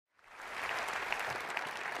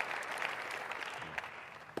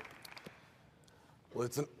Well,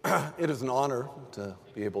 it is an honor to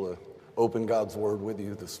be able to open God's Word with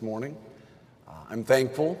you this morning. I'm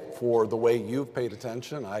thankful for the way you've paid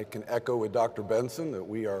attention. I can echo with Dr. Benson that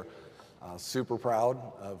we are super proud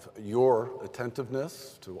of your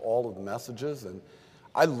attentiveness to all of the messages. And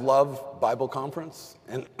I love Bible conference,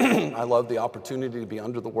 and I love the opportunity to be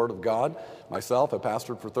under the Word of God. Myself, I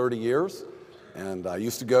pastored for 30 years. And I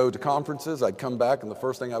used to go to conferences. I'd come back, and the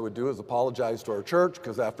first thing I would do is apologize to our church,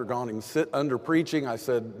 because after going and sit under preaching, I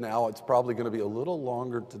said, now it's probably going to be a little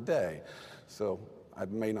longer today. So I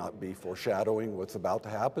may not be foreshadowing what's about to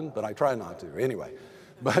happen, but I try not to. Anyway,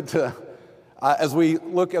 but as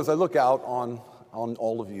I look out on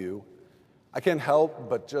all of you, I can't help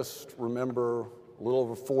but just remember a little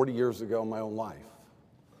over 40 years ago in my own life.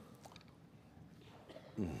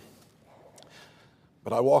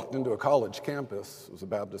 But I walked into a college campus. It was a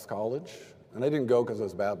Baptist college, and I didn't go because I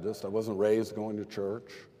was Baptist. I wasn't raised going to church.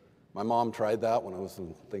 My mom tried that when I was,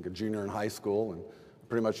 a junior in high school, and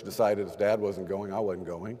pretty much decided if Dad wasn't going, I wasn't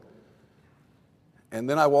going. And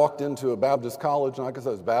then I walked into a Baptist college, not because I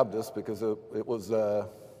was Baptist, because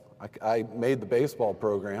I made the baseball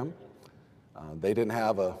program. They didn't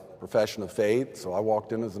have a profession of faith, so I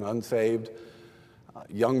walked in as an unsaved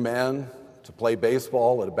young man to play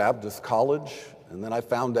baseball at a Baptist college. And then I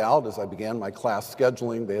found out as I began my class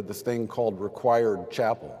scheduling, they had this thing called required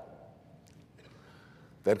chapel.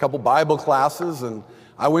 They had a couple Bible classes, and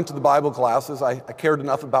I went to the Bible classes. I cared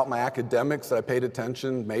enough about my academics that I paid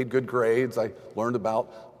attention, made good grades. I learned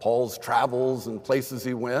about Paul's travels and places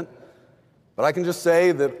he went. But I can just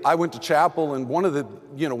say that I went to chapel, and one of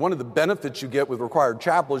the benefits you get with required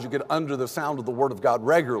chapel is you get under the sound of the Word of God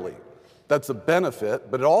regularly. That's a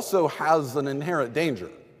benefit, but it also has an inherent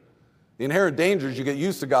danger. The inherent danger is you get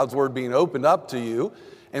used to God's Word being opened up to you,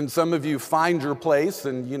 and some of you find your place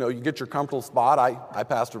and you get your comfortable spot. I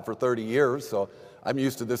pastored for 30 years, so I'm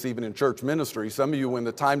used to this even in church ministry. Some of you, when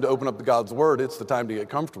the time to open up the God's Word, it's the time to get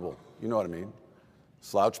comfortable. You know what I mean?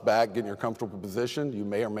 Slouch back, get in your comfortable position. You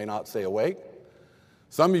may or may not stay awake.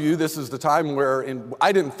 Some of you, this is the time where,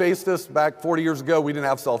 I didn't face this back 40 years ago. We didn't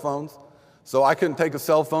have cell phones. So I couldn't take a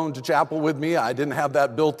cell phone to chapel with me. I didn't have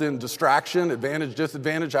that built-in distraction, advantage,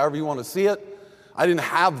 disadvantage, however you want to see it. I didn't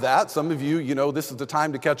have that. Some of you, this is the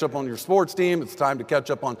time to catch up on your sports team. It's the time to catch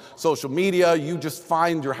up on social media. You just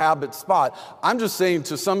find your habit spot. I'm just saying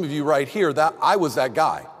to some of you right here that I was that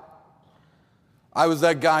guy. I was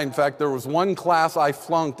that guy. In fact, there was one class I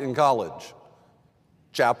flunked in college,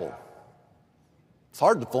 chapel. It's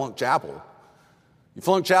hard to flunk chapel. You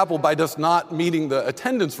flunk chapel by just not meeting the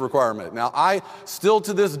attendance requirement. Now, I still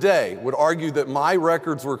to this day would argue that my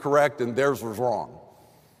records were correct and theirs was wrong.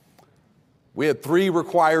 We had 3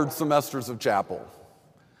 required semesters of chapel.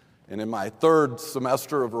 And in my 3rd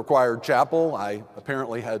semester of required chapel, I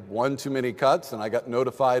apparently had 1 too many cuts, and I got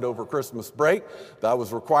notified over Christmas break that I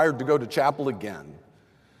was required to go to chapel again.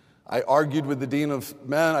 I argued with the dean of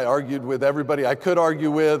men. I argued with everybody I could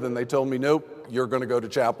argue with, and they told me, nope, you're going to go to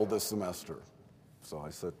chapel this semester. So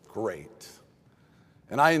I said, great.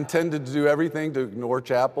 And I intended to do everything to ignore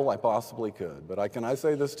chapel I possibly could. But can I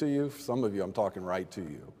say this to you? Some of you, I'm talking right to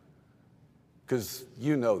you. Because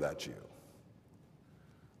you know that's you.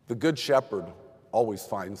 The good shepherd always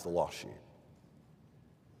finds the lost sheep.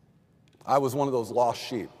 I was one of those lost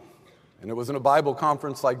sheep. And it was in a Bible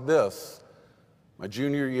conference like this, my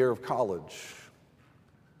junior year of college,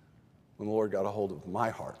 when the Lord got a hold of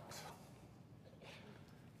my heart.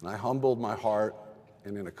 And I humbled my heart.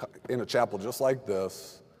 And in a chapel just like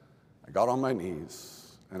this, I got on my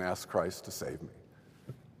knees and asked Christ to save me.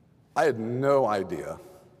 I had no idea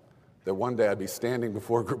that one day I'd be standing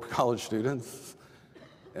before a group of college students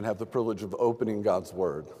and have the privilege of opening God's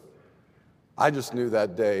Word. I just knew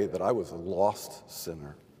that day that I was a lost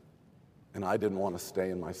sinner, and I didn't want to stay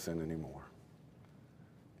in my sin anymore.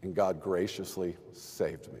 And God graciously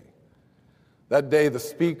saved me. That day, the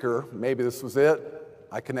speaker, maybe this was it,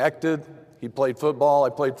 I connected. He played football. I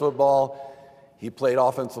played football. He played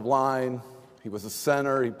offensive line. He was a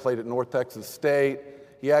center. He played at North Texas State.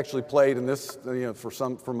 He actually played in this,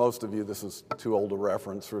 for most of you, this is too old a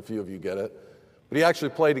reference. For a few of you get it. But he actually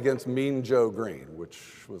played against Mean Joe Green,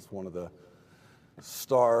 which was one of the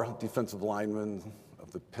star defensive linemen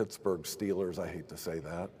of the Pittsburgh Steelers. I hate to say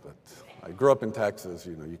that, but I grew up in Texas.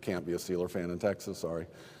 You can't be a Steeler fan in Texas, sorry.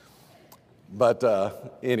 But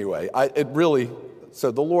anyway, so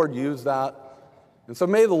the Lord used that. And so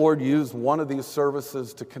may the Lord use one of these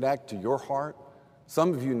services to connect to your heart.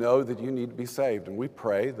 Some of you know that you need to be saved, and we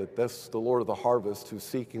pray that the Lord of the harvest who's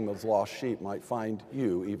seeking those lost sheep might find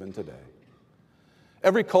you even today.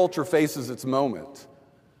 Every culture faces its moment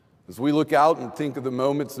As we look out and think of the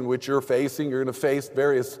moments in which you're going to face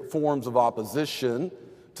various forms of opposition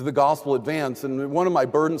to the gospel advance. And one of my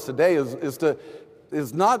burdens today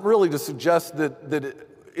is not really to suggest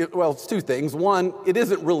it's two things. One, it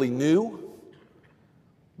isn't really new,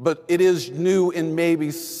 but it is new in maybe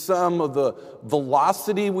some of the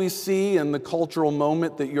velocity we see in the cultural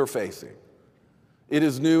moment that you're facing. It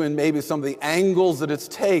is new in maybe some of the angles that it's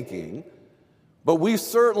taking. But we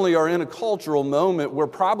certainly are in a cultural moment where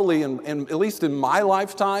probably, at least in my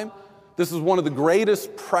lifetime, this is one of the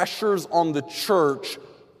greatest pressures on the church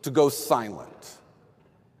to go silent.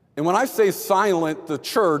 And when I say silent, the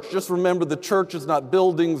church, just remember the church is not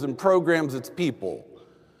buildings and programs, it's people.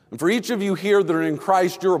 And for each of you here that are in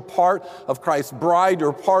Christ, you're a part of Christ's bride, you're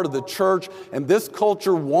a part of the church, and this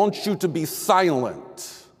culture wants you to be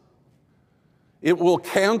silent. It will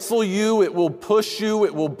cancel you, it will push you,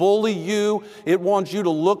 it will bully you, it wants you to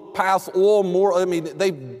look past all more. They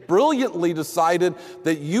brilliantly decided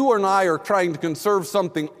that you and I are trying to conserve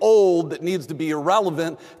something old that needs to be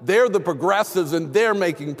irrelevant. They're the progressives and they're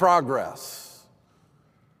making progress.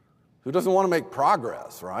 Who doesn't want to make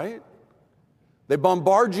progress, right? They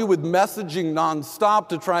bombard you with messaging nonstop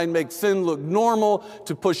to try and make sin look normal,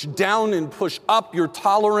 to push down and push up your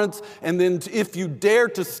tolerance, and then if you dare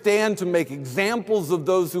to stand, to make examples of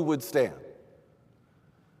those who would stand.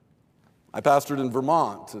 I pastored in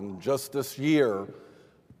Vermont, and just this year,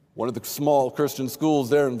 one of the small Christian schools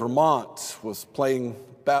there in Vermont was playing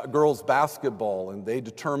girls basketball, and they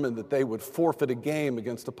determined that they would forfeit a game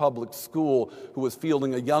against a public school who was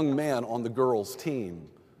fielding a young man on the girls' team.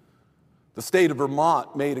 The state of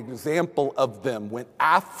Vermont made an example of them, went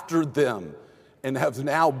after them, and has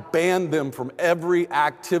now banned them from every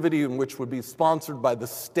activity in which would be sponsored by the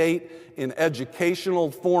state in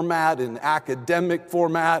educational format, in academic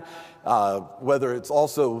format, whether it's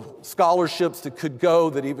also scholarships that could go,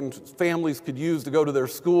 that even families could use to go to their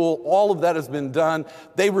school. All of that has been done.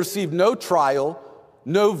 They received no trial,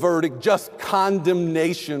 no verdict, just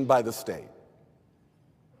condemnation by the state.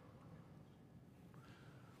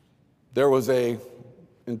 There was in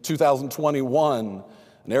 2021,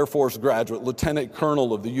 an Air Force graduate, Lieutenant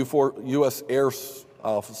Colonel of the U.S. Air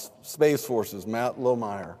Space Forces, Matt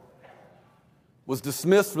Lohmeyer, was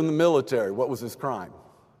dismissed from the military. What was his crime?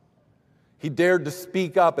 He dared to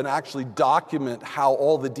speak up and actually document how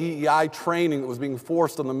all the DEI training that was being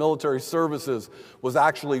forced on the military services was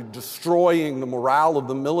actually destroying the morale of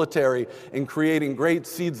the military and creating great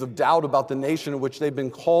seeds of doubt about the nation in which they've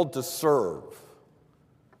been called to serve.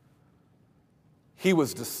 He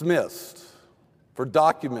was dismissed for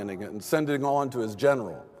documenting it and sending it on to his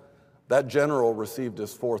general. That general received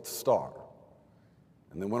his 4th star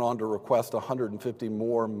and then went on to request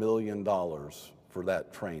 $150 million for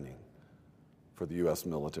that training for the U.S.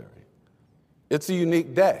 military. It's a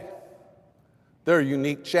unique day. There are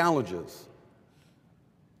unique challenges.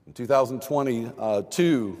 In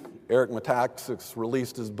 2022, Eric Metaxas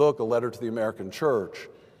released his book, A Letter to the American Church.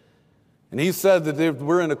 And he said that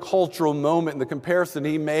we're in a cultural moment, and the comparison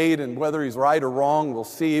he made, and whether he's right or wrong, we'll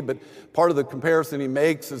see, but part of the comparison he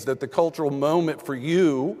makes is that the cultural moment for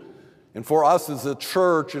you and for us as a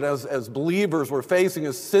church and as believers we're facing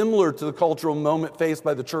is similar to the cultural moment faced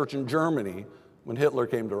by the church in Germany when Hitler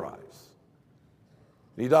came to rise.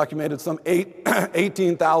 He documented some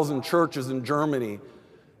 18,000 churches in Germany.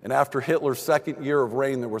 And after Hitler's 2nd year of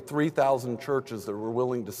reign, there were 3,000 churches that were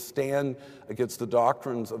willing to stand against the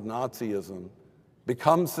doctrines of Nazism,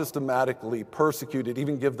 become systematically persecuted,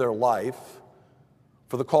 even give their life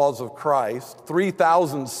for the cause of Christ.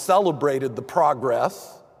 3,000 celebrated the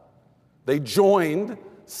progress. They joined,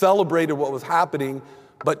 celebrated what was happening,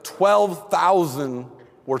 but 12,000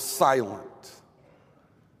 were silent.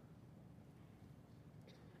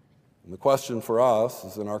 And the question for us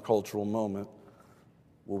is, in our cultural moment,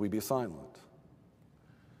 will we be silent?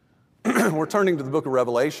 We're turning to the book of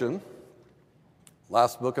Revelation,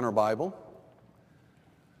 last book in our Bible.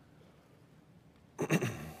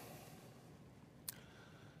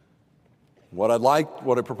 What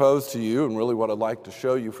I propose to you, and really what I'd like to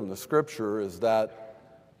show you from the scripture, is that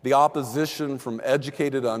the opposition from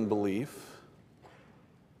educated unbelief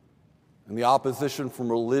and the opposition from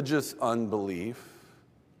religious unbelief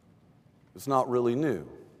is not really new.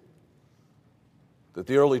 That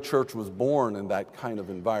the early church was born in that kind of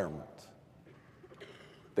environment.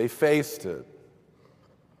 They faced it.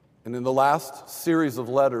 And in the last series of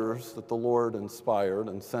letters that the Lord inspired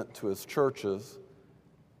and sent to his churches,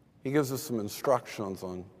 he gives us some instructions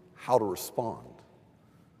on how to respond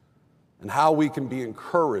and how we can be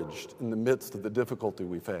encouraged in the midst of the difficulty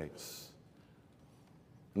we face.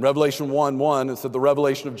 In Revelation 1:1, it said, the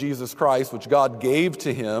revelation of Jesus Christ, which God gave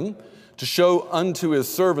to him to show unto his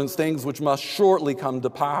servants things which must shortly come to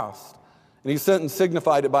pass. And he sent and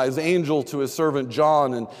signified it by his angel to his servant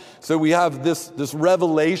John. And so we have this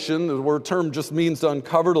revelation. The word term just means to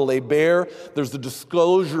uncover, to lay bare. There's the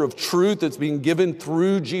disclosure of truth that's being given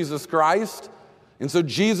through Jesus Christ. And so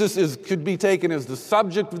Jesus could be taken as the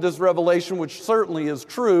subject of this revelation, which certainly is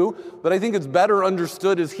true, but I think it's better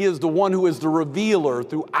understood as he is the one who is the revealer.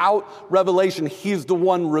 Throughout Revelation, he's the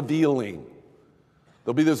one revealing.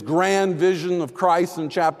 There'll be this grand vision of Christ in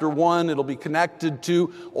chapter 1. It'll be connected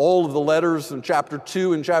to all of the letters in chapter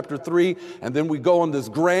 2 and chapter 3. And then we go on this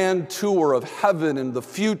grand tour of heaven and the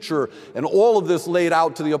future, and all of this laid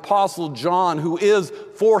out to the Apostle John, who is,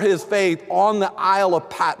 for his faith, on the Isle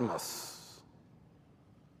of Patmos.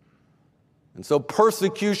 And so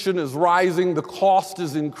persecution is rising, the cost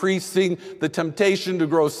is increasing, the temptation to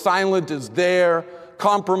grow silent is there.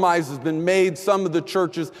 Compromise has been made. Some of the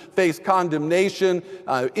churches face condemnation.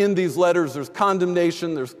 In these letters, there's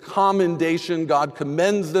condemnation, there's commendation. God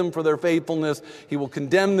commends them for their faithfulness. He will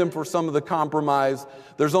condemn them for some of the compromise.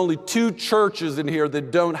 There's only 2 churches in here that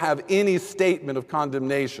don't have any statement of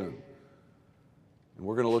condemnation. And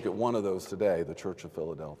we're going to look at one of those today, the Church of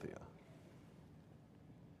Philadelphia.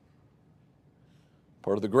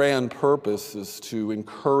 Part of the grand purpose is to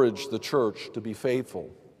encourage the church to be faithful.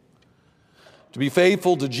 To be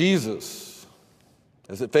faithful to Jesus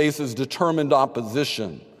as it faces determined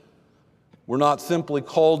opposition. We're not simply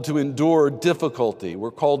called to endure difficulty.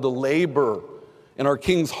 We're called to labor in our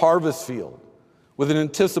King's harvest field with an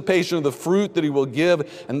anticipation of the fruit that he will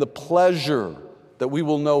give and the pleasure that we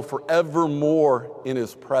will know forevermore in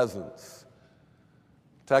his presence.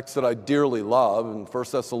 Text that I dearly love in 1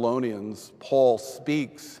 Thessalonians, Paul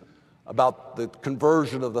speaks about the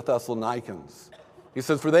conversion of the Thessalonians. He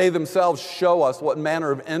says, for they themselves show us what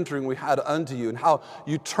manner of entering we had unto you, and how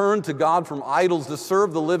you turned to God from idols to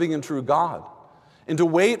serve the living and true God, and to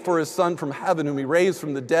wait for his Son from heaven, whom he raised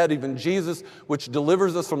from the dead, even Jesus, which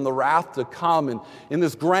delivers us from the wrath to come. And in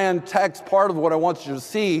this grand text, part of what I want you to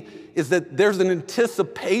see is that there's an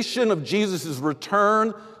anticipation of Jesus'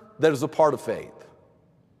 return that is a part of faith.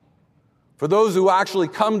 For those who actually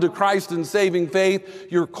come to Christ in saving faith,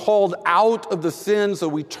 you're called out of the sin, so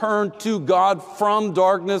we turn to God from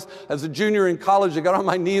darkness. As a junior in college, I got on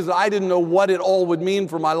my knees. I didn't know what it all would mean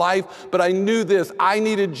for my life, but I knew this. I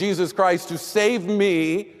needed Jesus Christ to save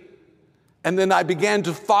me, and then I began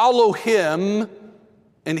to follow him,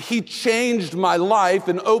 and he changed my life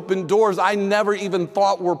and opened doors I never even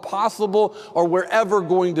thought were possible or were ever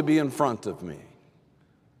going to be in front of me.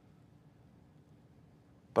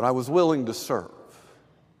 But I was willing to serve.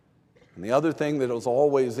 And the other thing that was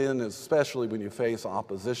always in, especially when you face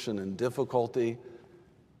opposition and difficulty,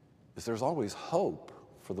 is there's always hope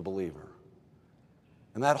for the believer.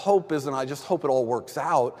 And that hope isn't, I just hope it all works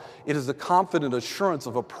out. It is the confident assurance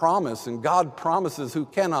of a promise, and God promises who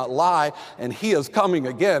cannot lie, and he is coming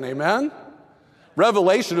again, amen?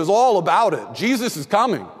 Revelation is all about it. Jesus is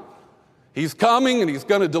coming. He's coming and he's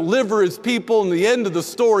going to deliver his people, and the end of the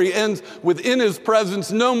story ends within his presence.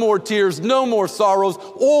 No more tears, no more sorrows.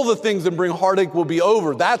 All the things that bring heartache will be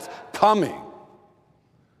over. That's coming.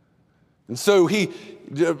 And so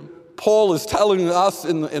Paul is telling us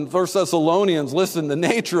in 1 Thessalonians, listen, the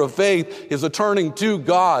nature of faith is a turning to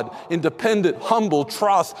God, independent, humble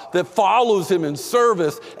trust that follows him in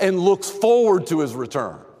service and looks forward to his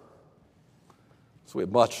return. So we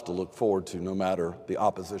have much to look forward to no matter the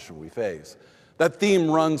opposition we face. That theme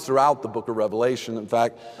runs throughout the book of Revelation. In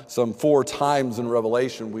fact, some 4 times in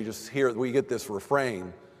Revelation, we get this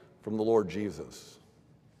refrain from the Lord Jesus.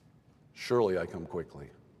 Surely I come quickly.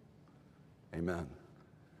 Amen.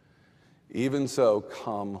 Even so,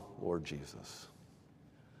 come, Lord Jesus.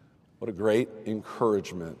 What a great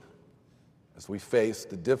encouragement as we face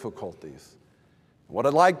the difficulties. What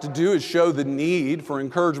I'd like to do is show the need for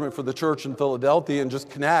encouragement for the church in Philadelphia and just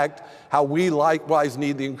connect how we likewise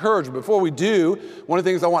need the encouragement. Before we do, one of the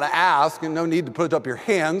things I want to ask, and no need to put up your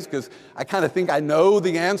hands because I kind of think I know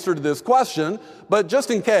the answer to this question, but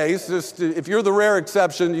just in case, if you're the rare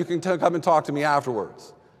exception, you can come and talk to me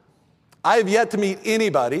afterwards. I have yet to meet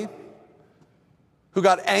anybody who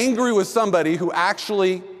got angry with somebody who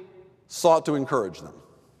actually sought to encourage them.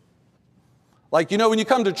 Like, when you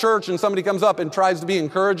come to church and somebody comes up and tries to be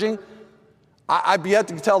encouraging, I've yet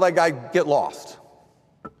to tell that guy, get lost.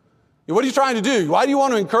 What are you trying to do? Why do you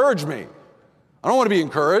want to encourage me? I don't want to be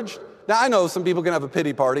encouraged. Now, I know some people can have a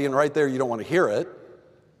pity party, and right there you don't want to hear it.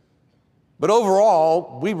 But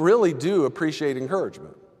overall, we really do appreciate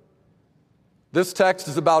encouragement. This text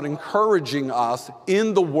is about encouraging us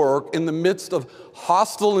in the work, in the midst of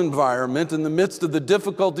hostile environment, in the midst of the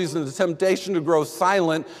difficulties and the temptation to grow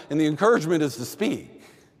silent, and the encouragement is to speak.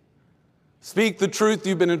 Speak the truth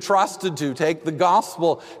you've been entrusted to. Take the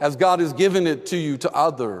gospel as God has given it to you to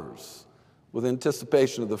others with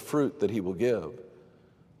anticipation of the fruit that he will give.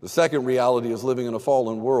 The second reality is living in a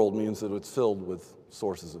fallen world means that it's filled with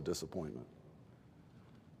sources of disappointment.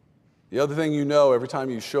 The other thing you know every time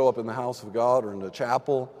you show up in the house of God or in the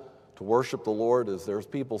chapel to worship the Lord is there's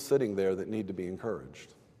people sitting there that need to be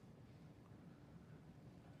encouraged.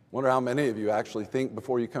 Wonder how many of you actually think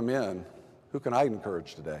before you come in, who can I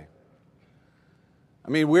encourage today? I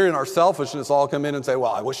mean, we're in our selfishness all come in and say,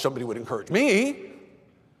 well, I wish somebody would encourage me.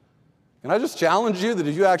 Can I just challenge you that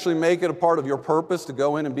if you actually make it a part of your purpose to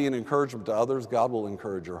go in and be an encouragement to others, God will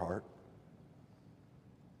encourage your heart.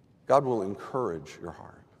 God will encourage your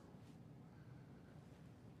heart.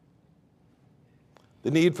 The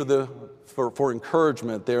need for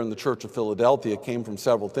encouragement there in the church of Philadelphia came from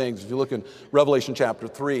several things. If you look in Revelation chapter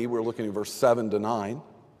 3, we're looking at verse 7 to 9. And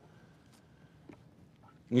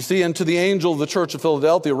you see, and to the angel of the church of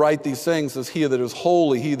Philadelphia write these things, as he that is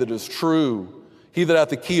holy, he that is true, he that hath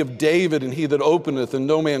the key of David, and he that openeth, and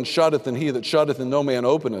no man shutteth, and he that shutteth, and no man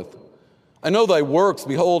openeth. I know thy works.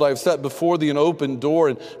 Behold, I have set before thee an open door,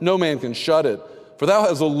 and no man can shut it. For thou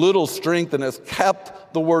hast a little strength, and hast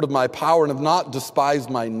kept the word of my power, and have not despised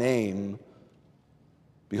my name.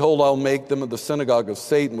 Behold, I will make them of the synagogue of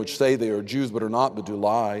Satan, which say they are Jews, but are not, but do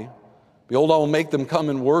lie. Behold, I will make them come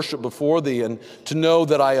and worship before thee, and to know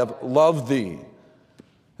that I have loved thee.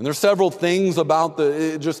 And there's several things about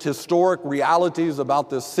just historic realities about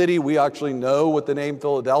this city. We actually know what the name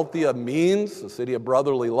Philadelphia means, a city of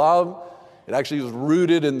brotherly love. It actually was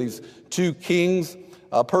rooted in these two kings,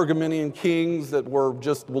 Pergamenian kings that were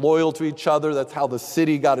just loyal to each other. That's how the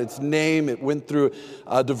city got its name. It went through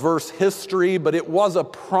a diverse history, but it was a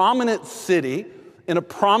prominent city in a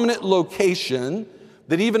prominent location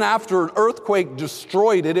that even after an earthquake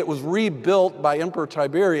destroyed it, it was rebuilt by Emperor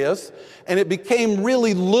Tiberius, and it became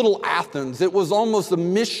really little Athens. It was almost a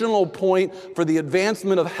missional point for the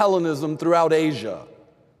advancement of Hellenism throughout Asia.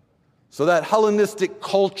 So that Hellenistic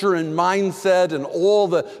culture and mindset and all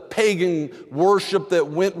the pagan worship that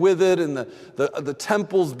went with it and the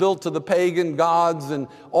temples built to the pagan gods and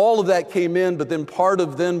all of that came in, but then part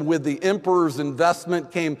of them with the emperor's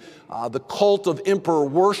investment came the cult of emperor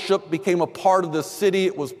worship became a part of the city.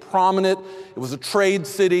 It was prominent. It was a trade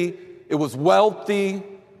city. It was wealthy.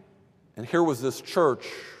 And here was this church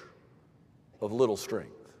of little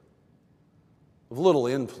strength, of little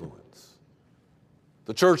influence.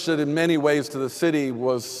 The church that in many ways to the city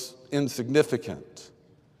was insignificant.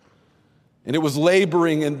 And it was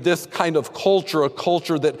laboring in this kind of culture, a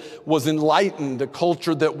culture that was enlightened, a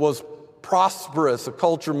culture that was prosperous, a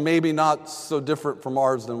culture maybe not so different from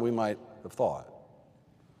ours than we might have thought.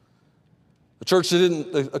 A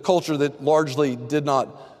culture that largely did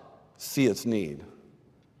not see its need.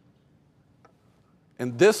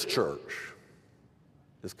 And this church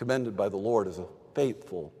is commended by the Lord as a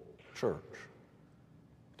faithful church.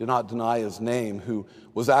 Did not deny his name, who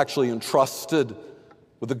was actually entrusted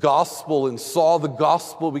with the gospel and saw the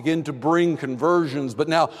gospel begin to bring conversions, but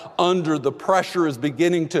now under the pressure is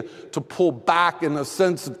beginning to pull back in a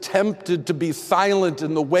sense of tempted to be silent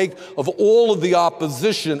in the wake of all of the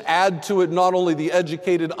opposition. Add to it not only the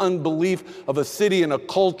educated unbelief of a city and a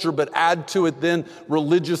culture, but add to it then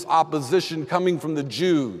religious opposition coming from the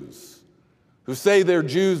Jews, who say they're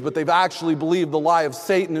Jews, but they've actually believed the lie of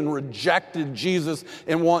Satan and rejected Jesus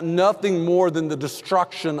and want nothing more than the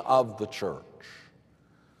destruction of the church.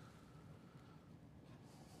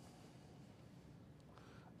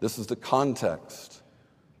 This is the context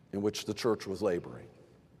in which the church was laboring.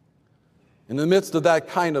 In the midst of that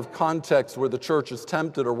kind of context where the church is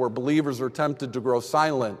tempted or where believers are tempted to grow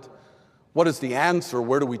silent, what is the answer?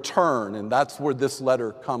 Where do we turn? And that's where this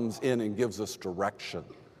letter comes in and gives us direction.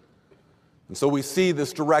 And so we see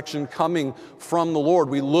this direction coming from the Lord.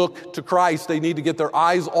 We look to Christ. They need to get their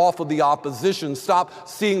eyes off of the opposition, stop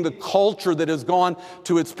seeing the culture that has gone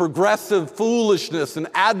to its progressive foolishness and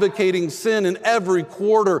advocating sin in every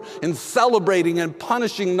quarter and celebrating and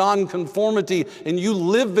punishing nonconformity. And you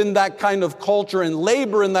live in that kind of culture and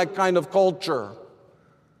labor in that kind of culture.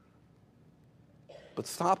 But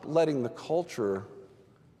stop letting the culture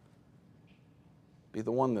be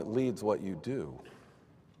the one that leads what you do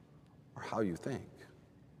or how you think.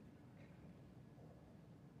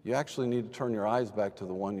 You actually need to turn your eyes back to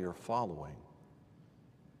the one you're following,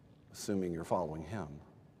 assuming you're following him.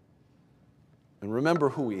 And remember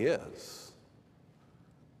who he is.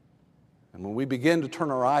 And And when we begin to turn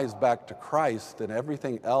our eyes back to Christ, then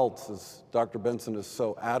everything else, as Dr. Benson has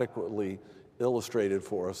so adequately illustrated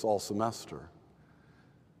for us all semester,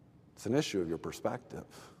 it's an issue of your perspective.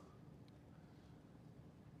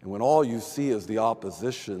 And when all you see is the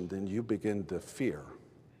opposition, then you begin to fear.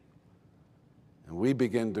 And we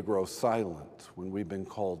begin to grow silent when we've been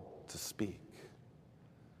called to speak.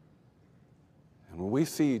 And when we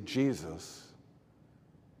see Jesus,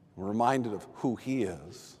 we're reminded of who he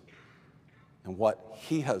is and what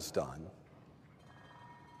he has done,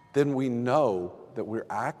 then we know that we're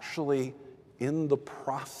actually in the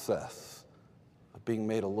process of being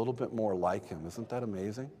made a little bit more like him. Isn't that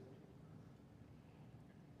amazing?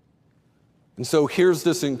 And so here's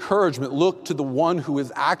this encouragement. Look to the one who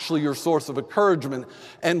is actually your source of encouragement.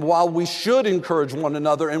 And while we should encourage one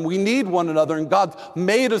another, and we need one another, and God's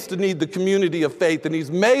made us to need the community of faith, and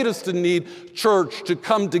he's made us to need church, to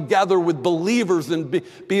come together with believers and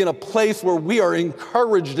be in a place where we are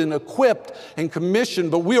encouraged and equipped and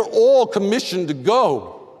commissioned, but we are all commissioned to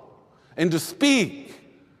go and to speak.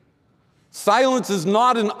 Silence is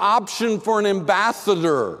not an option for an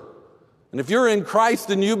ambassador. And if you're in Christ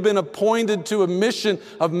and you've been appointed to a mission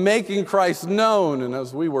of making Christ known, and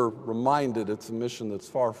as we were reminded, it's a mission that's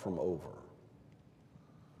far from over.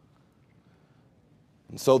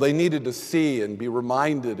 And so they needed to see and be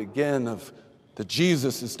reminded again of that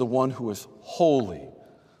Jesus is the one who is holy,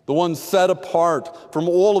 the one set apart from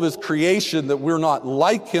all of his creation, that we're not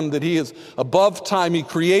like him, that he is above time, he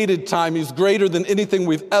created time, he's greater than anything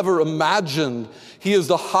we've ever imagined. He is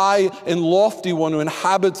the high and lofty one who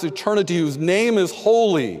inhabits eternity, whose name is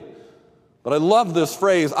holy. But I love this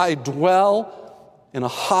phrase, I dwell in a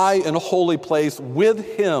high and holy place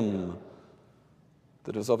with him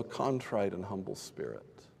that is of a contrite and humble spirit.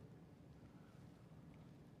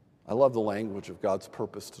 I love the language of God's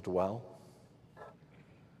purpose to dwell.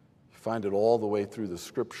 You find it all the way through the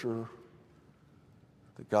scripture,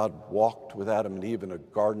 that God walked with Adam and Eve in a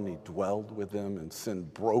garden, he dwelled with them, and sin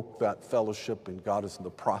broke that fellowship, and God is in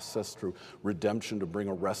the process through redemption to bring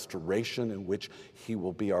a restoration in which he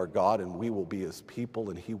will be our God and we will be his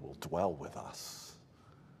people and he will dwell with us.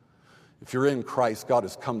 If you're in Christ, God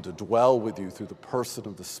has come to dwell with you through the person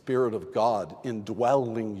of the Spirit of God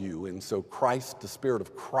indwelling you. And so Christ, the Spirit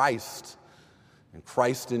of Christ, and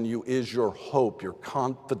Christ in you is your hope, your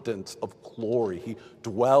confidence of glory. He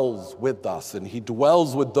dwells with us, and he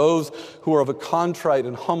dwells with those who are of a contrite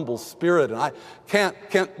and humble spirit. And I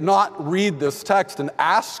can't not read this text and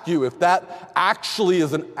ask you if that actually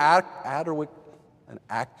is an accurate,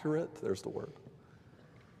 there's the word,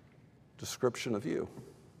 description of you.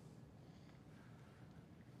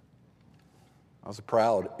 I was a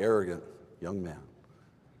proud, arrogant young man.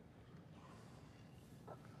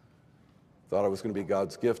 Thought I was going to be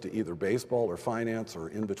God's gift to either baseball or finance or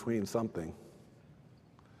in between something.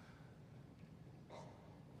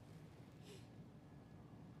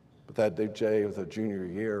 But that day was a junior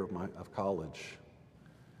year of college.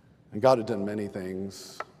 And God had done many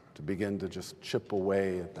things to begin to just chip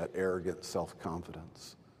away at that arrogant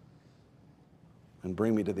self-confidence and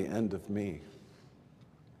bring me to the end of me.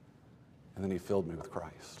 And then he filled me with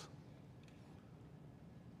Christ.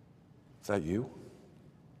 Is that you?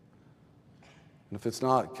 And if it's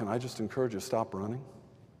not, can I just encourage you to stop running?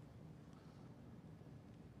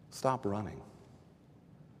 Stop running.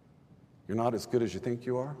 You're not as good as you think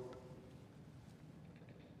you are.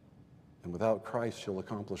 And without Christ, you'll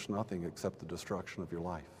accomplish nothing except the destruction of your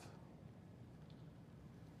life.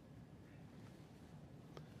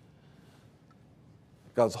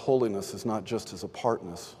 God's holiness is not just his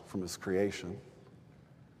apartness from his creation.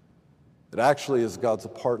 It actually is God's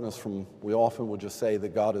apartness from, we often would just say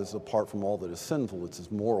that God is apart from all that is sinful. It's his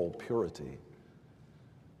moral purity.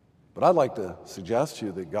 But I'd like to suggest to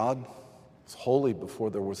you that God is holy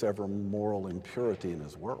before there was ever moral impurity in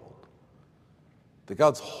his world. That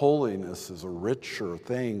God's holiness is a richer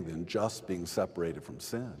thing than just being separated from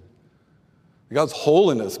sin. God's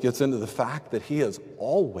holiness gets into the fact that he has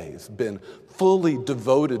always been fully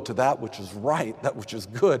devoted to that which is right, that which is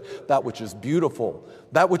good, that which is beautiful,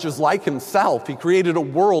 that which is like himself. He created a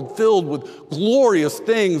world filled with glorious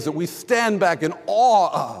things that we stand back in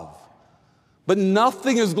awe of. But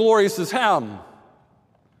nothing as glorious as him.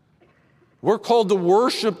 We're called to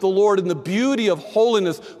worship the Lord in the beauty of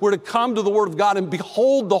holiness. We're to come to the Word of God and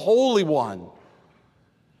behold the Holy One.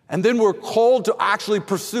 And then we're called to actually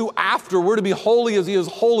pursue after. We're to be holy as he is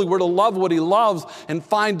holy. We're to love what he loves and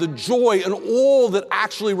find the joy in all that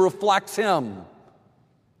actually reflects him.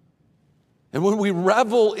 And when we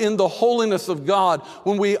revel in the holiness of God,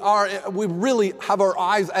 when we really have our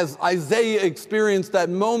eyes, as Isaiah experienced that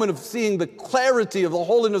moment of seeing the clarity of the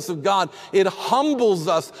holiness of God, it humbles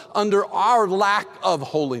us under our lack of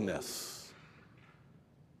holiness.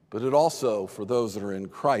 But it also, for those that are in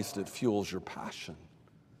Christ, it fuels your passion.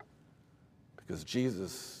 Because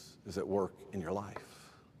Jesus is at work in your life.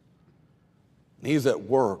 And he's at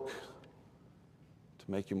work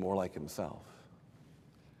to make you more like himself.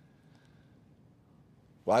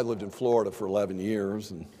 Well, I lived in Florida for 11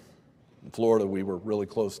 years, and in Florida we were really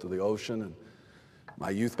close to the ocean, and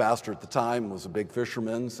my youth pastor at the time was a big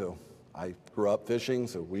fisherman, so I grew up fishing,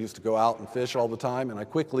 so we used to go out and fish all the time, and I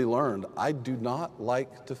quickly learned I do not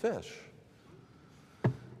like to fish.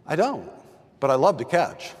 I don't, but I love to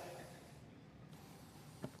catch.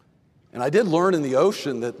 And I did learn in the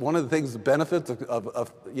ocean that one of the things, the benefits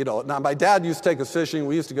of now my dad used to take us fishing.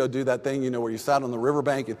 We used to go do that thing, where you sat on the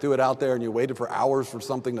riverbank, you threw it out there, and you waited for hours for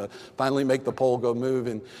something to finally make the pole go move,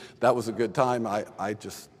 and that was a good time. I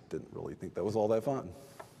just didn't really think that was all that fun.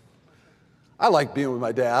 I liked being with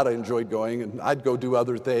my dad. I enjoyed going, and I'd go do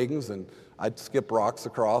other things, and I'd skip rocks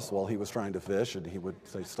across while he was trying to fish, and he would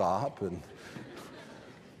say, stop, and,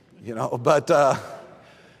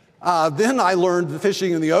 then I learned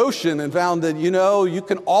fishing in the ocean and found that, you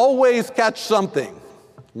can always catch something.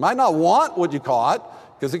 You might not want what you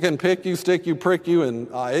caught because it can pick you, stick you, prick you, and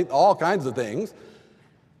all kinds of things.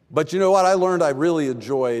 But you know what? I learned I really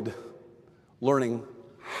enjoyed learning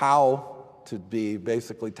how to be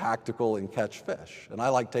basically tactical and catch fish. And I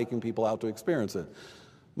like taking people out to experience it.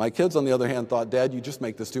 My kids, on the other hand, thought, Dad, you just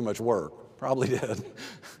make this too much work. Probably did.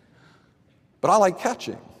 But I like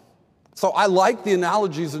catching. So I like the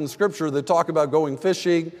analogies in Scripture that talk about going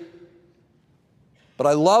fishing, but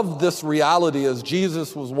I love this reality as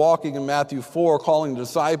Jesus was walking in Matthew 4, calling the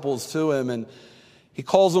disciples to him, and he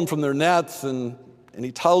calls them from their nets, and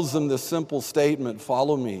he tells them this simple statement,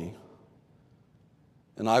 follow me,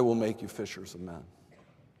 and I will make you fishers of men.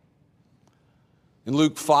 In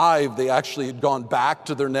Luke 5, they actually had gone back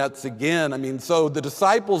to their nets again. So the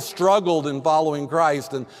disciples struggled in following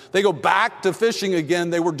Christ, and they go back to fishing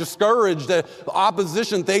again. They were discouraged at the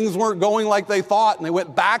opposition. Things weren't going like they thought, and they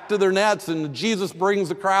went back to their nets, and Jesus brings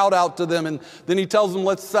the crowd out to them, and then he tells them,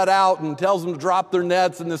 let's set out, and tells them to drop their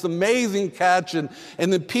nets, and this amazing catch, and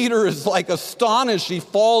then Peter is like astonished. He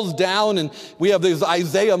falls down, and we have this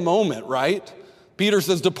Isaiah moment, right? Peter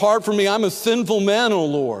says, depart from me, I'm a sinful man, O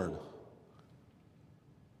Lord.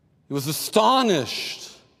 He was astonished.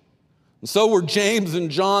 And so were James and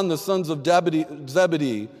John, the sons of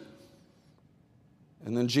Zebedee.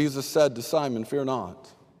 And then Jesus said to Simon, fear not.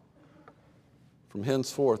 From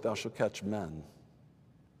henceforth thou shalt catch men.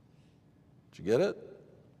 Did you get it?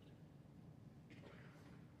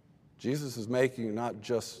 Jesus is making you not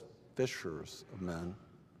just fishers of men.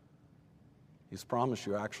 He's promised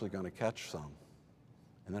you're actually going to catch some.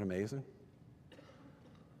 Isn't that amazing?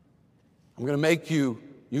 I'm going to make you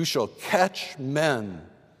shall catch men.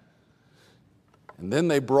 And then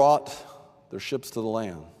they brought their ships to the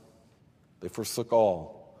land. They forsook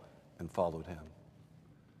all and followed him.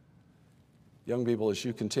 Young people, as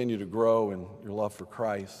you continue to grow in your love for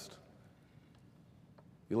Christ,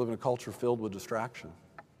 you live in a culture filled with distraction.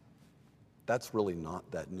 That's really not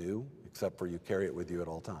that new, except for you carry it with you at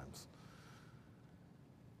all times.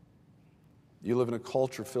 You live in a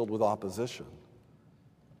culture filled with opposition.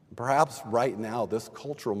 Perhaps right now, this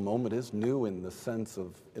cultural moment is new in the sense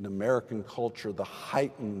of, in American culture, the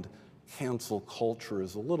heightened cancel culture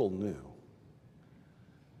is a little new.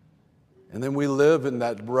 And then we live in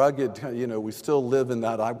that rugged, we still live in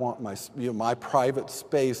that I want my private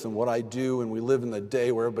space and what I do, and we live in the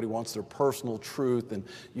day where everybody wants their personal truth, and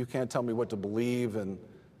you can't tell me what to believe. And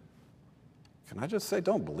can I just say,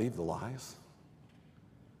 don't believe the lies?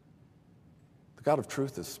 The God of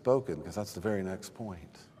truth has spoken, because that's the very next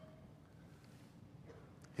point.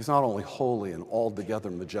 He's not only holy and altogether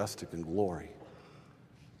majestic in glory.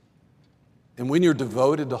 And when you're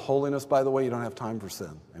devoted to holiness, by the way, you don't have time for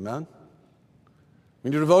sin. Amen?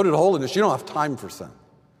 When you're devoted to holiness, you don't have time for sin.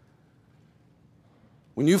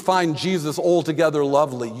 When you find Jesus altogether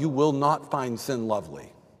lovely, you will not find sin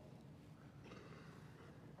lovely.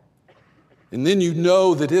 And then you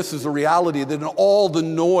know that this is a reality, that in all the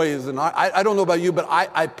noise, and I don't know about you, but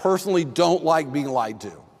I personally don't like being lied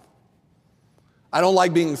to. I don't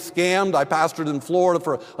like being scammed. I pastored in Florida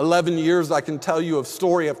for 11 years. I can tell you of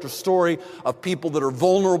story after story of people that are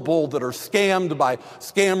vulnerable, that are scammed by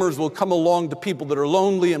scammers, will come along to people that are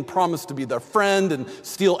lonely and promise to be their friend and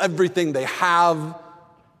steal everything they have. I'll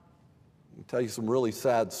tell you some really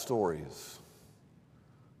sad stories.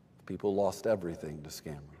 People lost everything to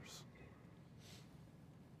scammers.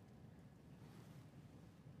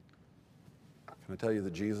 Can I tell you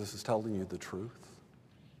that Jesus is telling you the truth?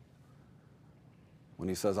 When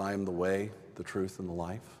he says, I am the way, the truth, and the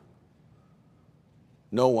life.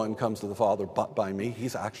 No one comes to the Father but by me.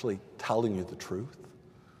 He's actually telling you the truth.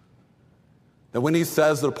 That when he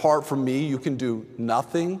says that apart from me, you can do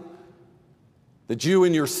nothing, that you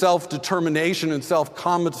in your self-determination and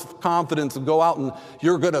self-confidence and go out and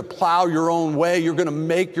you're going to plow your own way, you're going to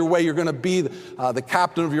make your way, you're going to be the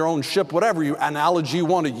captain of your own ship, whatever analogy you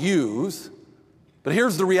want to use. But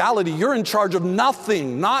here's the reality. You're in charge of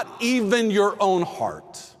nothing, not even your own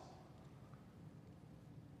heart.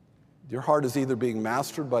 Your heart is either being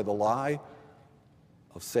mastered by the lie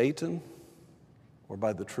of Satan or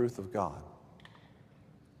by the truth of God.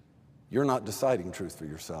 You're not deciding truth for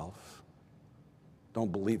yourself.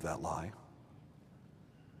 Don't believe that lie.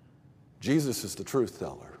 Jesus is the truth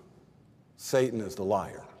teller. Satan is the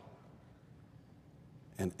liar.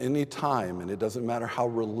 And any time, and it doesn't matter how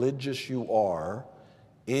religious you are,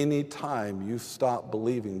 any time you stop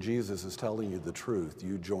believing Jesus is telling you the truth,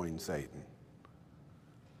 you join Satan.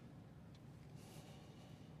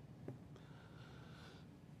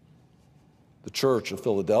 The church of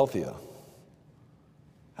Philadelphia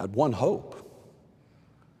had one hope,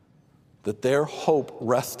 that their hope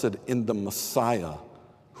rested in the Messiah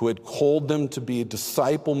who had called them to be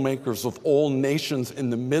disciple makers of all nations in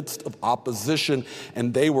the midst of opposition,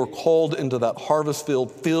 and they were called into that harvest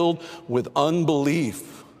field filled with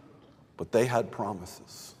unbelief. But they had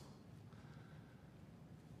promises.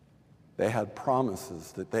 They had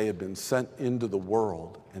promises that they had been sent into the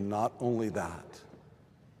world, and not only that,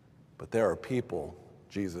 but there are people,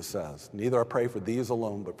 Jesus says, neither I pray for these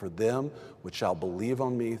alone, but for them which shall believe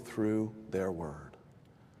on me through their word.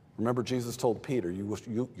 Remember, Jesus told Peter,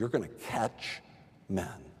 you're going to catch men.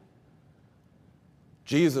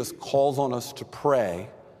 Jesus calls on us to pray,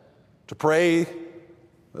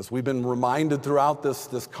 as we've been reminded throughout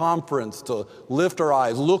this conference, to lift our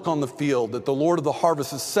eyes, look on the field, that the Lord of the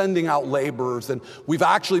harvest is sending out laborers, and we've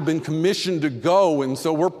actually been commissioned to go, and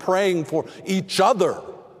so we're praying for each other.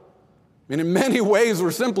 And in many ways,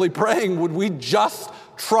 we're simply praying, would we just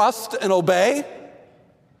trust and obey?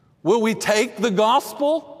 Will we take the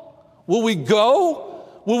gospel? Will we go?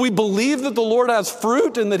 Will we believe that the Lord has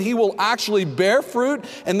fruit and that he will actually bear fruit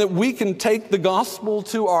and that we can take the gospel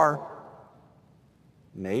to our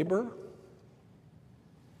neighbor?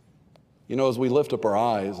 You know, as we lift up our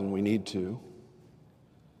eyes, and we need to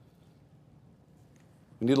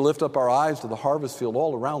lift up our eyes to the harvest field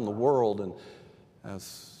all around the world. And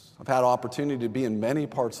as I've had opportunity to be in many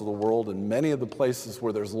parts of the world and many of the places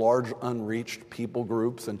where there's large unreached people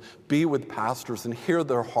groups, and be with pastors and hear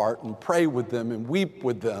their heart and pray with them and weep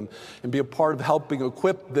with them and be a part of helping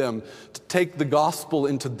equip them to take the gospel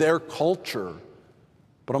into their culture.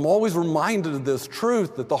 But I'm always reminded of this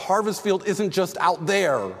truth that the harvest field isn't just out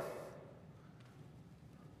there.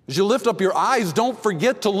 As you lift up your eyes, don't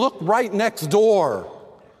forget to look right next door.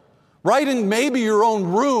 Right in maybe your own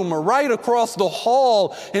room or right across the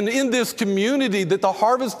hall and in this community, that the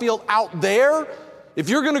harvest field out there, if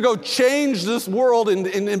you're going to go change this world and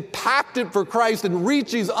impact it for Christ and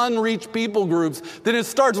reach these unreached people groups, then it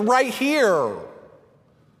starts right here.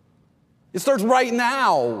 It starts right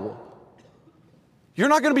now. You're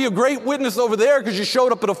not going to be a great witness over there because you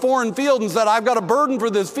showed up at a foreign field and said, I've got a burden for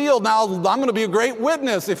this field. Now I'm going to be a great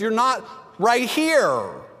witness if you're not right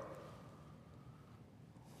here.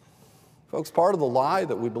 Folks, part of the lie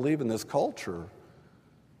that we believe in this culture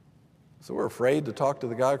is that we're afraid to talk to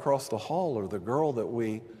the guy across the hall or the girl that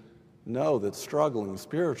we know that's struggling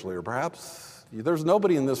spiritually. Or perhaps there's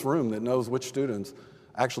nobody in this room that knows which students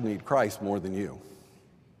actually need Christ more than you.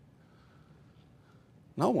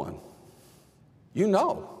 No one. You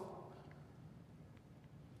know.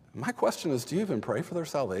 My question is, do you even pray for their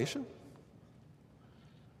salvation?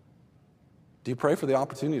 Do you pray for the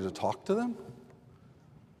opportunity to talk to them?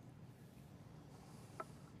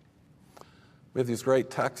 We have these great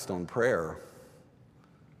texts on prayer.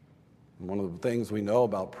 And one of the things we know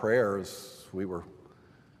about prayer, is we were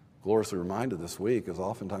gloriously reminded this week, is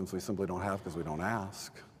oftentimes we simply don't have because we don't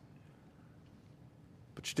ask.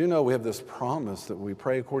 But you do know we have this promise that we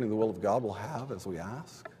pray according to the will of God, we'll have as we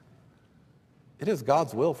ask. It is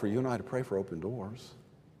God's will for you and I to pray for open doors.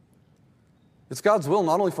 It's God's will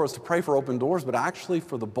not only for us to pray for open doors, but actually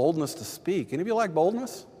for the boldness to speak. Any of you like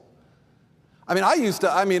boldness? I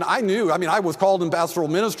was called in pastoral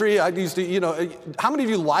ministry. I used to, how many of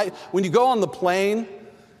you like, when you go on the plane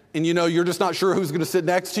and, you're just not sure who's going to sit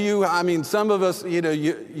next to you? I mean, some of us,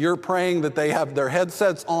 you're praying that they have their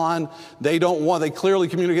headsets on. They clearly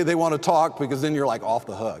communicate they want to talk, because then you're like off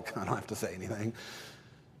the hook. I don't have to say anything.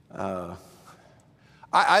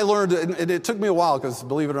 I learned, and it took me a while because,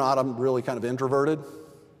 believe it or not, I'm really kind of introverted.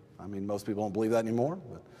 I mean, most people don't believe that anymore.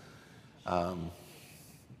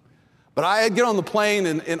 But I get on the plane,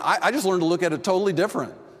 and I just learned to look at it totally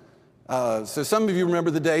different. So some of you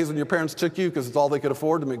remember the days when your parents took you, because it's all they could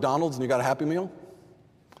afford, to McDonald's, and you got a Happy Meal?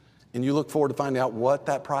 And you look forward to finding out what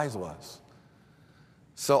that prize was.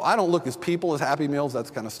 So I don't look as people as Happy Meals.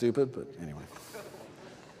 That's kind of stupid, but anyway.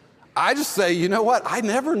 I just say, you know what? I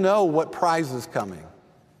never know what prize is coming.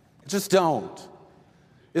 I just don't.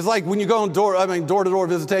 It's like when you go on door-to-door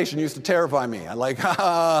visitation used to terrify me. I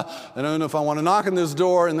don't know if I want to knock on this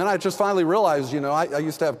door. And then I just finally realized, I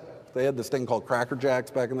used to have, they had this thing called Cracker Jacks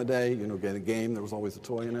back in the day, get a game, there was always a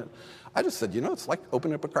toy in it. I just said, it's like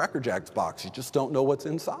opening up a Cracker Jacks box. You just don't know what's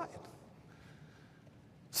inside.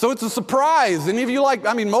 So it's a surprise. And if you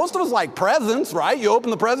most of us like presents, right? You open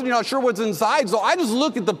the present, you're not sure what's inside. So I just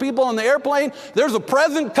look at the people on the airplane. There's a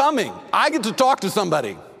present coming. I get to talk to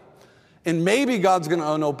somebody. And maybe God's going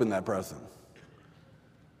to unopen that present.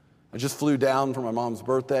 I just flew down for my mom's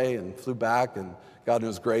birthday and flew back, and God in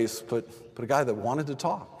His grace put a guy that wanted to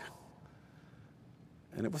talk.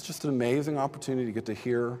 And it was just an amazing opportunity to get to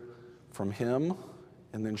hear from him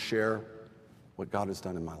and then share what God has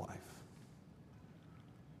done in my life.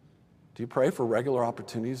 Do you pray for regular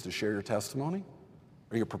opportunities to share your testimony?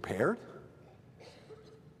 Are you prepared?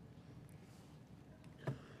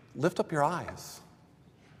 Lift up your eyes.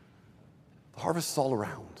 The harvest is all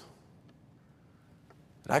around.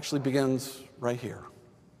 It actually begins right here,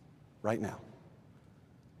 right now.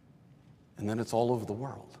 And then it's all over the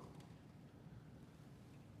world.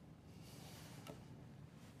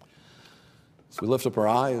 As we lift up our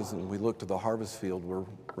eyes and we look to the harvest field, we're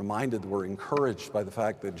reminded, we're encouraged by the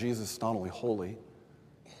fact that Jesus is not only holy,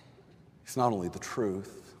 He's not only the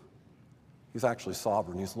truth, He's actually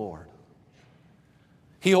sovereign, He's Lord.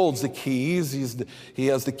 He holds the keys. He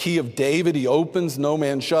has the key of David. He opens, no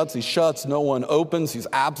man shuts. He shuts, no one opens. He's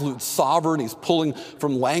absolute sovereign. He's pulling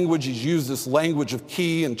from language. He's used this language of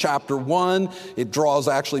key in chapter 1. It draws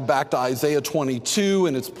actually back to Isaiah 22,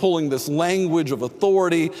 and it's pulling this language of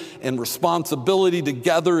authority and responsibility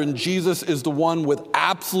together, and Jesus is the one with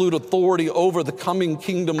absolute authority over the coming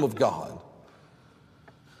kingdom of God.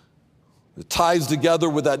 It ties together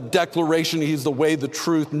with that declaration, He's the way, the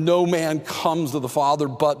truth. No man comes to the Father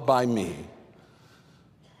but by me.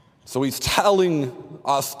 So He's telling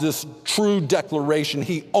us this true declaration.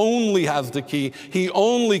 He only has the key. He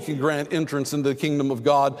only can grant entrance into the kingdom of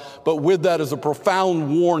God. But with that is a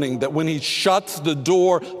profound warning that when He shuts the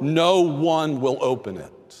door, no one will open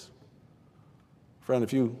it. Friend,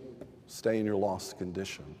 if you stay in your lost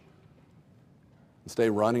condition and stay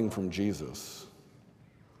running from Jesus,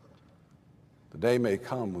 the day may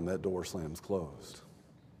come when that door slams closed,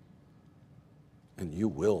 and you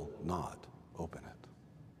will not open it.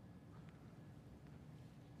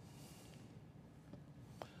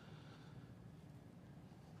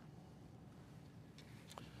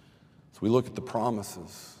 So we look at the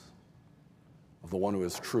promises of the one who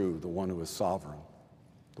is true, the one who is sovereign,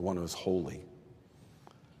 the one who is holy.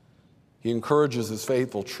 He encourages His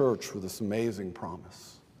faithful church with this amazing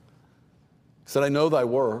promise. He said, I know thy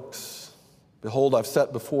works. Behold, I've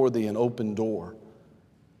set before thee an open door,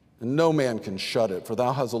 and no man can shut it. For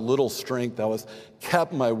thou hast a little strength, thou hast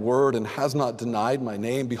kept my word, and hast not denied my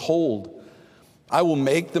name. Behold, I will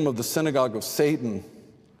make them of the synagogue of Satan,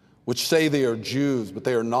 which say they are Jews, but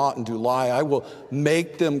they are not and do lie. I will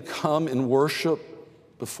make them come and worship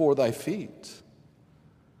before thy feet,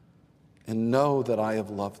 and know that I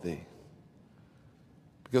have loved thee.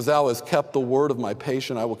 Because thou hast kept the word of my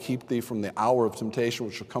patience, I will keep thee from the hour of temptation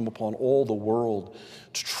which shall come upon all the world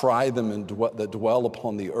to try them that dwell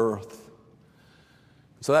upon the earth.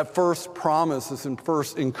 So that first promise, this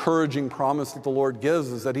first encouraging promise that the Lord gives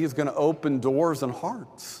is that He's going to open doors and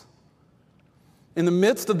hearts. In the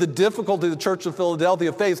midst of the difficulty the Church of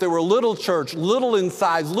Philadelphia faced, they were a little church, little in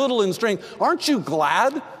size, little in strength. Aren't you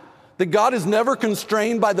glad that God is never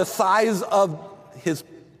constrained by the size of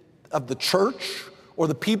the church or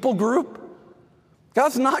the people group?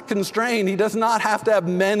 God's not constrained. He does not have to have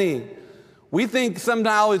many. We think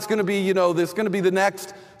somehow it's going to be, there's going to be the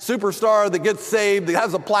next superstar that gets saved, that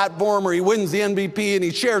has a platform, or he wins the MVP and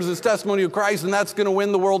he shares his testimony of Christ, and that's going to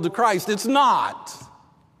win the world to Christ. It's not.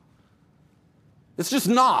 It's just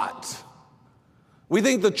not. We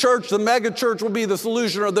think the church, the mega church, will be the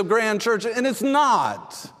solution, or the grand church, and it's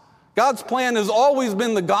not. God's plan has always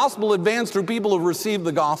been the gospel advanced through people who received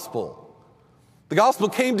the gospel. The gospel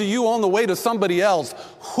came to you on the way to somebody else.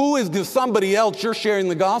 Who is the somebody else you're sharing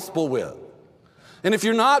the gospel with? And if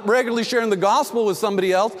you're not regularly sharing the gospel with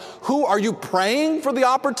somebody else, who are you praying for the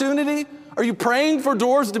opportunity? Are you praying for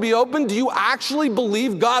doors to be opened? Do you actually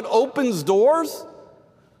believe God opens doors?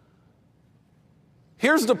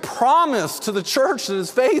 Here's the promise to the church that is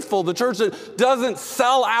faithful, the church that doesn't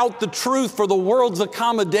sell out the truth for the world's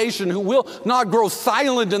accommodation, who will not grow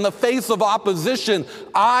silent in the face of opposition.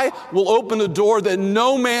 I will open a door that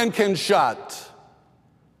no man can shut.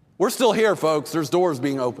 We're still here, folks. There's doors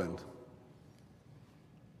being opened.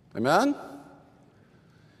 Amen?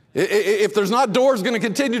 If there's not doors going to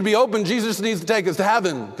continue to be open, Jesus needs to take us to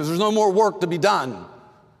heaven because there's no more work to be done.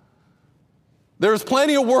 There's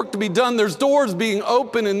plenty of work to be done. There's doors being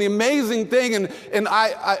open, and the amazing thing, and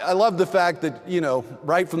I love the fact that,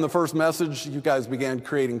 right from the first message, you guys began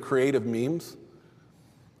creating creative memes.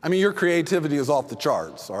 I mean, your creativity is off the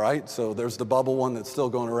charts, all right? So there's the bubble one that's still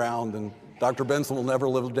going around, and Dr. Benson will never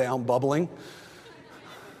live down bubbling.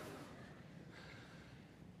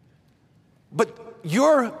 But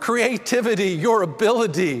your creativity, your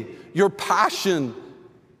ability, your passion,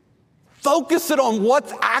 focus it on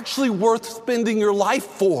what's actually worth spending your life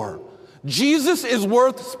for. Jesus is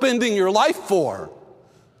worth spending your life for.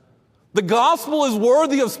 The gospel is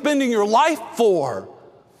worthy of spending your life for.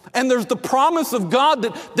 And there's the promise of God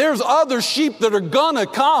that there's other sheep that are gonna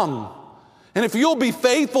come. And if you'll be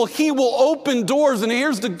faithful, he will open doors. And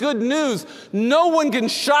here's the good news. No one can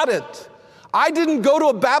shut it. I didn't go to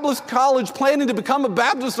a Baptist college planning to become a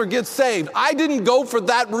Baptist or get saved. I didn't go for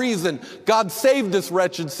that reason. God saved this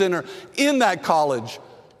wretched sinner in that college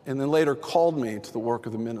and then later called me to the work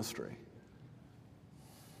of the ministry.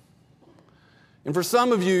 And for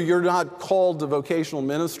some of you, you're not called to vocational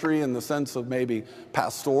ministry in the sense of maybe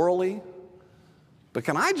pastorally. But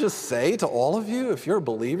can I just say to all of you, if you're a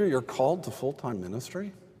believer, you're called to full-time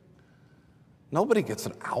ministry? Nobody gets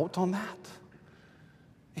an out on that.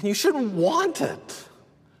 And you shouldn't want it.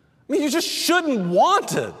 I mean, you just shouldn't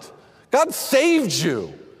want it. God saved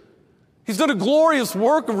you. He's done a glorious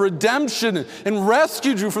work of redemption and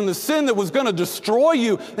rescued you from the sin that was going to destroy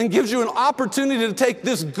you and gives you an opportunity to take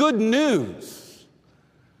this good news.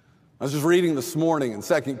 I was just reading this morning in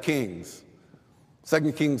 2 Kings.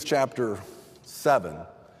 2 Kings chapter 7.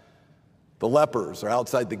 The lepers are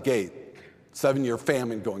outside the gate. 7-year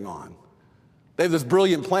famine going on. They have this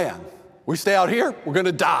brilliant plan. We stay out here, we're going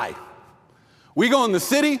to die. We go in the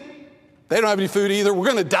city, they don't have any food either, we're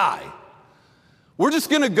going to die. We're just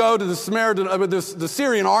going to go to the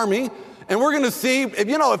Syrian army, and we're going to see,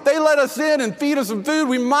 if they let us in and feed us some food,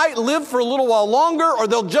 we might live for a little while longer, or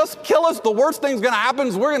they'll just kill us. The worst thing's going to happen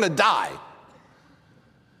is we're going to die.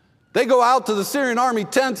 They go out to the Syrian army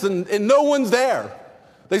tents, and no one's there.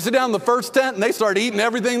 They sit down in the first tent, and they start eating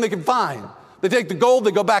everything they can find. They take the gold,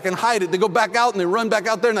 they go back and hide it. They go back out and they run back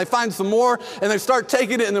out there and they find some more and they start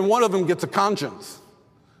taking it, and then one of them gets a conscience.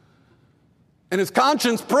 And his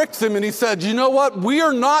conscience pricks him and he said, you know what? We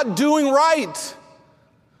are not doing right.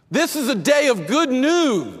 This is a day of good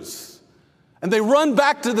news. And they run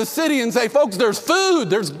back to the city and say, folks, there's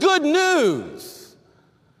food, there's good news.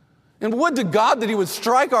 And would to God that he would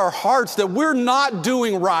strike our hearts that we're not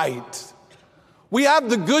doing right. We have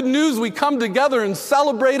the good news. We come together and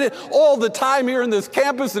celebrate it all the time here in this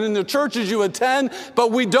campus and in the churches you attend,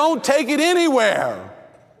 but we don't take it anywhere.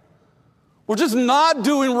 We're just not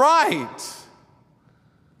doing right.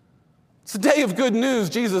 It's a day of good news.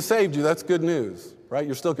 Jesus saved you. That's good news, right?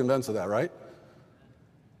 You're still convinced of that, right?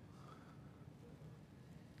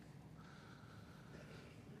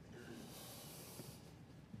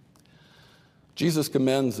 Jesus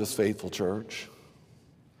commends this faithful church.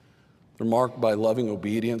 They're marked by loving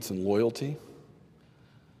obedience and loyalty.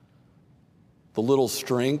 The little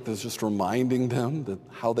strength is just reminding them that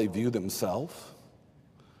how they view themselves,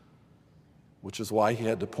 which is why he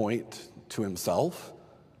had to point to himself.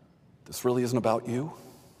 This really isn't about you.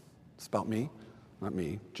 It's about me, not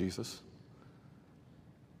me, Jesus.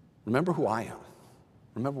 Remember who I am.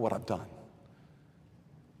 Remember what I've done.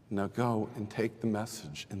 Now go and take the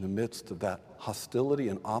message in the midst of that hostility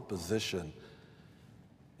and opposition.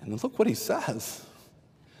 And then look what he says.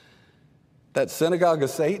 That synagogue of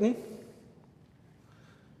Satan,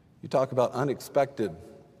 you talk about unexpected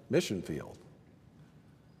mission field.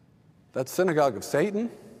 That synagogue of Satan,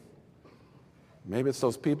 maybe it's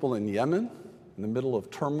those people in Yemen in the middle of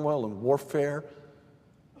turmoil and warfare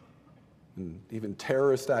and even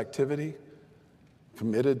terrorist activity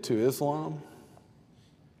committed to Islam.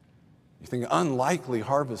 You think unlikely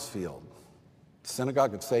harvest field,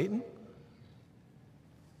 synagogue of Satan?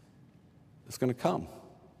 It's going to come.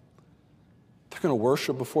 They're going to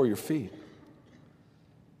worship before your feet.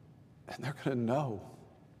 And they're going to know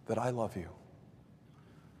that I love you.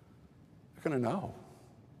 They're going to know.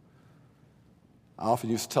 I often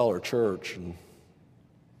used to tell our church, and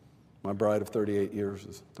My bride of 38 years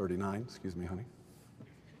is 39. Excuse me, honey.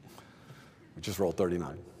 We just rolled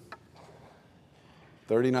 39.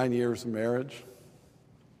 39 years of marriage.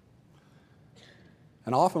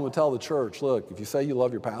 And I often would tell the church, look, if you say you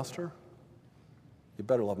love your pastor, you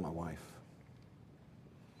better love my wife.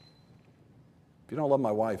 If you don't love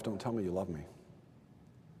my wife, don't tell me you love me.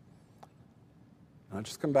 And I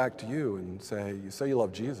just come back to you and say, you say you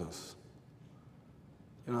love Jesus.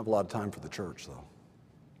 You don't have a lot of time for the church, though.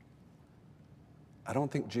 I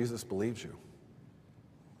don't think Jesus believes you.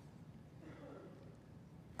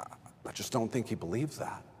 I just don't think he believes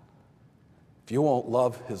that. If you won't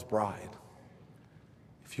love his bride,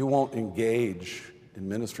 if you won't engage in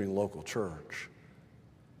ministry in local church,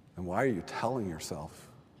 then why are you telling yourself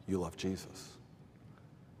you love Jesus?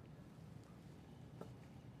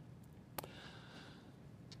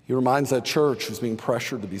 He reminds that church who's being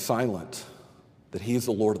pressured to be silent that he's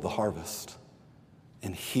the Lord of the harvest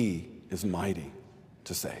and he is mighty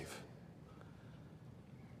to save.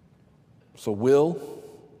 So will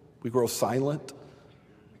we grow silent,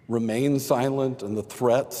 remain silent in the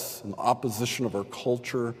threats and opposition of our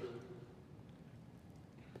culture?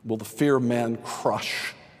 Will the fear of man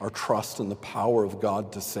crush our trust in the power of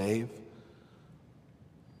God to save?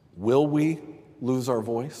 Will we lose our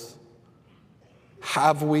voice?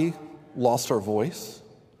 Have we lost our voice?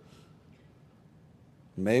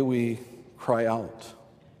 May we cry out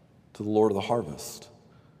to the Lord of the harvest.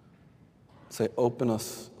 Say, open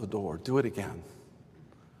us a door. Do it again.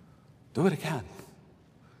 Do it again.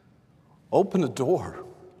 Open a door.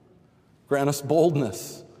 Grant us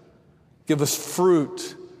boldness. Give us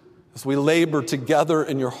fruit as we labor together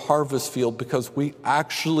in your harvest field, because we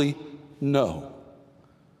actually know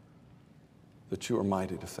that you are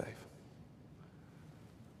mighty to save.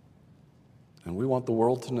 And we want the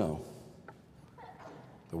world to know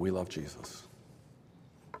that we love Jesus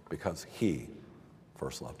because he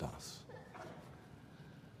first loved us.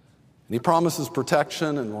 And he promises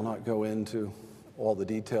protection, and we'll not go into all the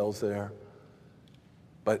details there.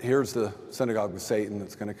 But here's the synagogue of Satan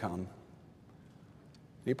that's going to come.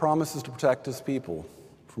 He promises to protect his people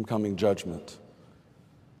from coming judgment.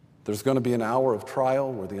 There's going to be an hour of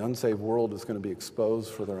trial where the unsaved world is going to be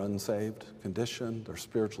exposed for their unsaved condition. They're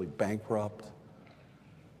spiritually bankrupt.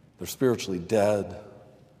 They're spiritually dead.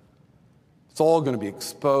 It's all going to be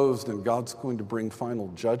exposed, and God's going to bring final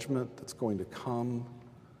judgment that's going to come.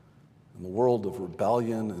 And the world of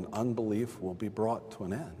rebellion and unbelief will be brought to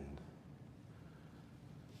an end.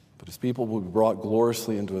 But his people will be brought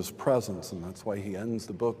gloriously into his presence, and that's why he ends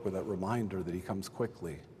the book with that reminder that he comes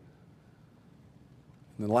quickly.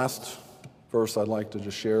 And the last verse I'd like to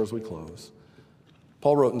just share as we close.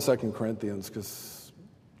 Paul wrote in 2 Corinthians, because,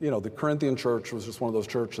 the Corinthian church was just one of those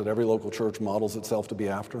churches that every local church models itself to be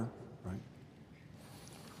after, right?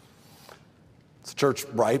 It's a church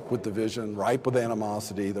ripe with division, ripe with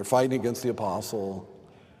animosity. They're fighting against the apostle.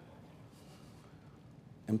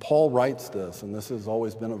 And Paul writes this, and this has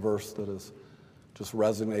always been a verse that has just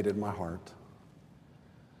resonated in my heart.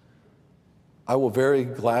 I will very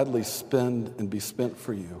gladly spend and be spent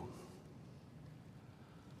for you.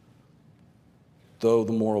 Though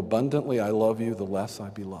the more abundantly I love you, the less I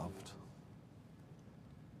be loved.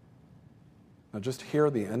 Now just hear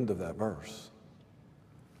the end of that verse.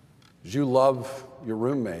 As you love your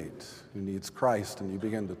roommate who needs Christ and you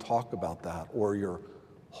begin to talk about that, or your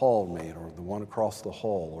hallmate, or the one across the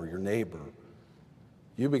hall, or your neighbor,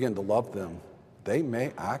 you begin to love them, they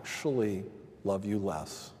may actually love you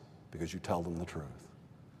less because you tell them the truth.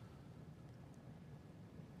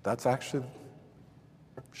 That's actually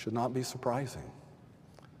should not be surprising.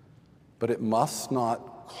 But it must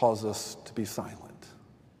not cause us to be silent.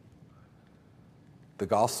 The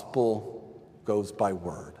gospel goes by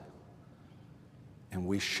word. And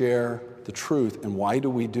we share the truth. And why do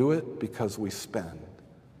we do it? Because we spend.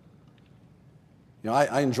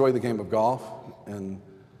 I enjoy the game of golf, and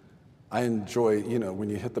I enjoy, when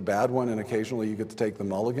you hit the bad one and occasionally you get to take the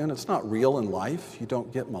mulligan. It's not real in life. You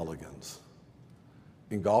don't get mulligans.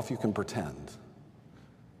 In golf, you can pretend.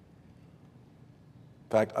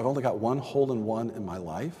 In fact, I've only got one hole-in-one in my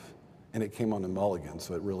life, and it came on a mulligan,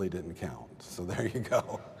 so it really didn't count. So there you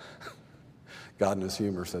go. God in his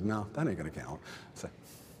humor said, no, that ain't going to count.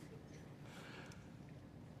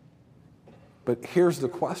 But here's the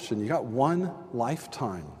question. You got one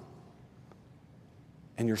lifetime,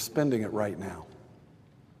 and you're spending it right now.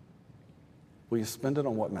 Will you spend it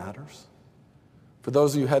on what matters? For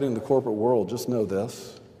those of you heading in the corporate world, just know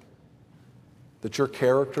this, that your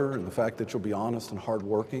character and the fact that you'll be honest and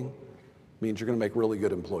hardworking means you're going to make really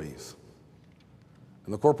good employees.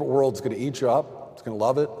 And the corporate world's going to eat you up. It's going to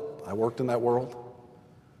love it. I worked in that world.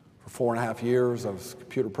 For 4.5 years, I was a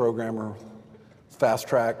computer programmer, fast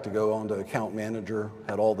track to go on to account manager,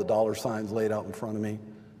 had all the dollar signs laid out in front of me.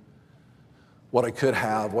 What I could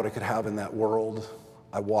have in that world.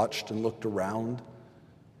 I watched and looked around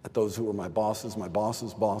at those who were my bosses'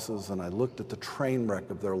 bosses, and I looked at the train wreck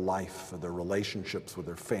of their life, of their relationships with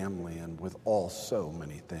their family, and with all so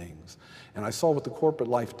many things. And I saw what the corporate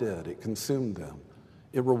life did. It consumed them.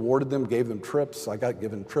 It rewarded them, gave them trips. I got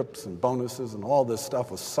given trips and bonuses, and all this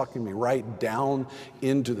stuff was sucking me right down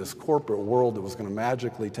into this corporate world that was going to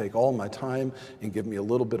magically take all my time and give me a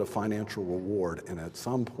little bit of financial reward. And at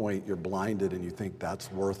some point, you're blinded and you think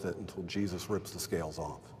that's worth it until Jesus rips the scales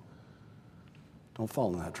off. Don't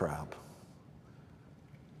fall in that trap.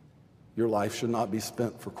 Your life should not be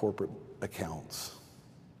spent for corporate accounts.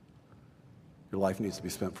 Your life needs to be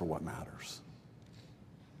spent for what matters.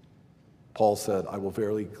 Paul said, I will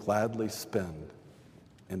very gladly spend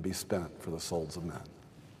and be spent for the souls of men.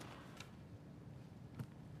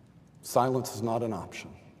 Silence is not an option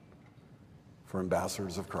for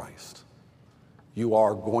ambassadors of Christ. You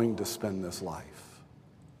are going to spend this life.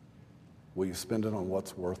 Will you spend it on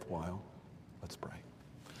what's worthwhile? Let's pray.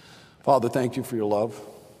 Father, thank you for your love.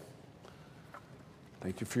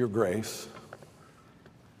 Thank you for your grace.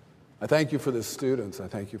 I thank you for the students. I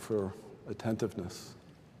thank you for attentiveness.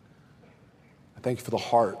 I thank you for the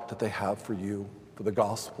heart that they have for you, for the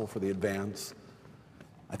gospel, for the advance.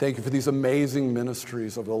 I thank you for these amazing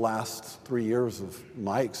ministries over the last 3 years of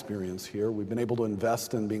my experience here. We've been able to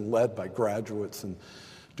invest in being led by graduates and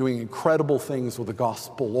doing incredible things with the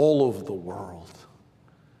gospel all over the world.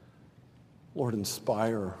 Lord,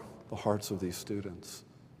 inspire the hearts of these students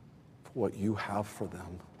for what you have for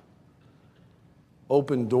them.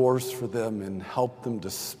 Open doors for them and help them to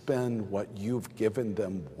spend what you've given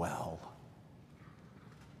them well.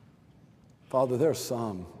 Father, there are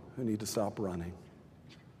some who need to stop running,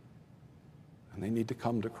 and they need to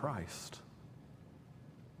come to Christ.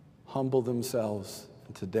 Humble themselves,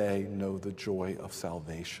 and today know the joy of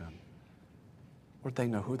salvation. Lord, they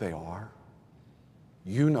know who they are.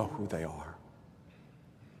 You know who they are.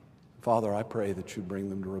 Father, I pray that you bring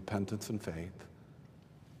them to repentance and faith,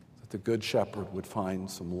 that the Good Shepherd would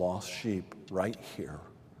find some lost sheep right here,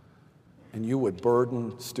 and you would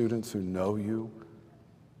burden students who know you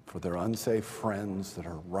for their unsafe friends that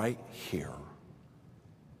are right here.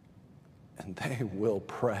 And they will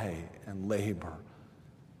pray and labor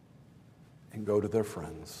and go to their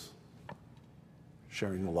friends,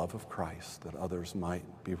 sharing the love of Christ that others might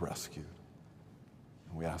be rescued.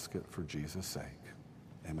 And we ask it for Jesus' sake.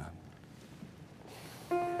 Amen.